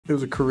It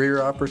was a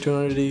career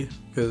opportunity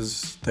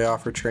because they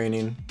offer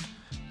training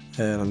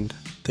and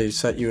they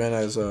set you in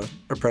as a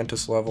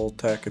apprentice level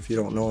tech if you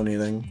don't know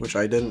anything, which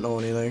I didn't know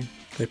anything.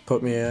 They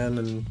put me in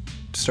and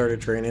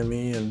started training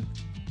me, and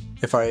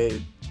if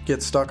I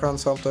get stuck on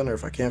something or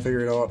if I can't figure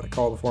it out, I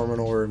call the foreman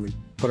over and we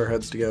put our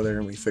heads together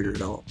and we figure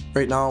it out.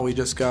 Right now we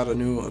just got a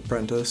new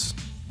apprentice,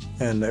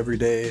 and every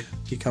day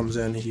he comes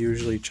in, he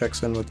usually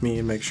checks in with me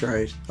and makes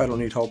sure I don't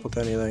need help with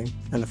anything.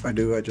 And if I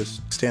do, I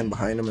just stand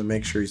behind him and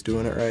make sure he's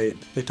doing it right.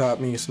 They taught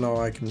me, so now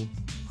I can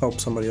help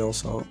somebody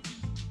else out.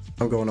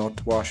 I'm going out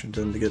to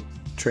Washington to get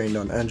trained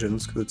on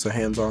engines because it's a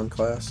hands-on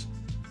class.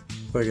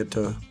 So I get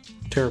to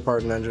tear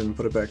apart an engine and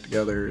put it back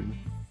together, and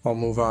I'll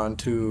move on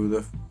to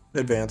the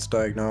advanced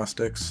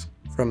diagnostics.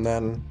 From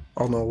then,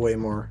 I'll know way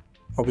more.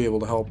 I'll be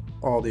able to help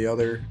all the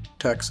other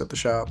techs at the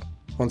shop.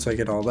 Once I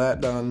get all that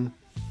done,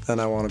 then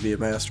I want to be a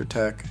master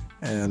tech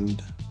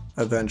and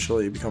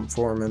eventually become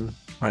foreman.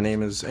 My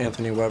name is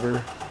Anthony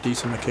Weber,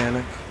 diesel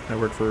mechanic. I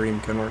work for Rihm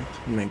Kenworth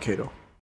in Mankato.